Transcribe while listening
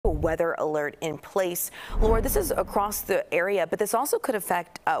weather alert in place. Laura, this is across the area, but this also could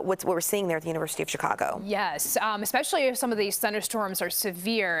affect what we're seeing there at the University of Chicago. Yes, especially if some of these thunderstorms are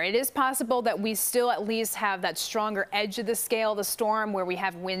severe. It is possible that we still at least have that stronger edge of the scale, the storm, where we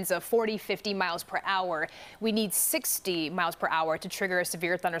have winds of 40, 50 miles per hour. We need 60 miles per hour to trigger a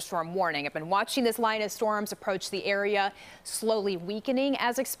severe thunderstorm warning. I've been watching this line of storms approach the area, slowly weakening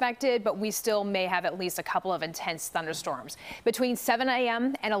as expected, but we still may have at least a couple of intense thunderstorms. Between 7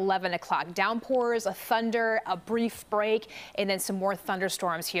 a.m. and 11 o'clock, downpours, a thunder, a brief break, and then some more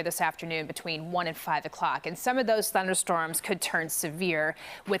thunderstorms here this afternoon between 1 and 5 o'clock. And some of those thunderstorms could turn severe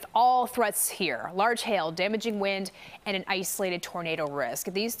with all threats here: large hail, damaging wind, and an isolated tornado risk.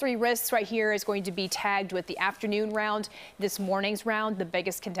 These three risks right here is going to be tagged with the afternoon round. This morning's round, the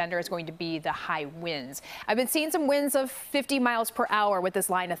biggest contender is going to be the high winds. I've been seeing some winds of 50 miles per hour with this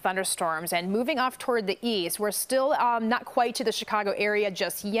line of thunderstorms, and moving off toward the east. We're still not quite to the Chicago area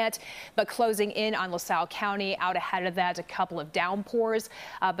just yet, but closing in on LaSalle County. Out ahead of that, a couple of downpours,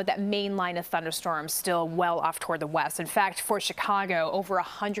 but that main line of thunderstorms still well off toward the west. In fact, for Chicago, over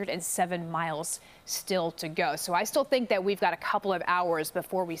 107 miles still to go. So I still think that we've got a couple of hours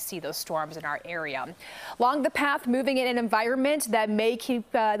before we see those storms in our area. Along the path, moving in an environment that may keep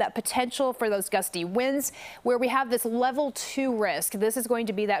that potential for those gusty winds, where we have this level 2 risk. This is going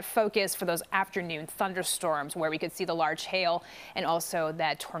to be that focus for those afternoon thunderstorms where we could see the large hail and also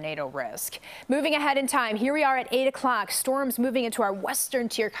that tornado risk. Moving ahead in time, here we are at 8 o'clock. Storms moving into our western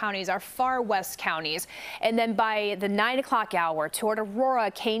tier counties, our far west counties. And then by the 9 o'clock hour, toward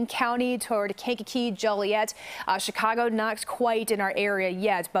Aurora, Kane County, toward Kankakee, Joliet, Chicago, not quite in our area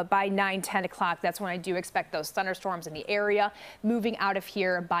yet, but by 9, 10 o'clock, that's when I do expect those thunderstorms in the area. Moving out of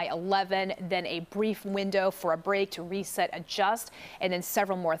here by 11, then a brief window for a break to reset, adjust, and then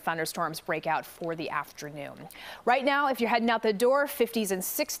several more thunderstorms break out for the afternoon. Right now, if you're heading out the door, 50s and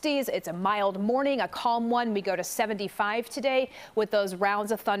 60s, it's a mild morning, a calm one. We go to 75 today with those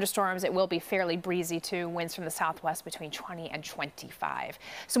rounds of thunderstorms. It will be fairly breezy too. Winds from the southwest between 20 and 25.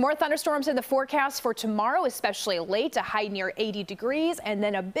 Some more thunderstorms in the forecast for tomorrow, especially late, a high near 80 degrees, and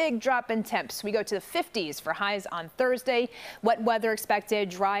then a big drop in temps. We go to the 50s for highs on Thursday. Wet weather expected,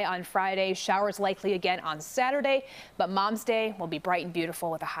 dry on Friday, showers likely again on Saturday, but Mom's Day will be bright and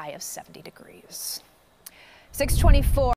beautiful with a high of 70 degrees. 6:24.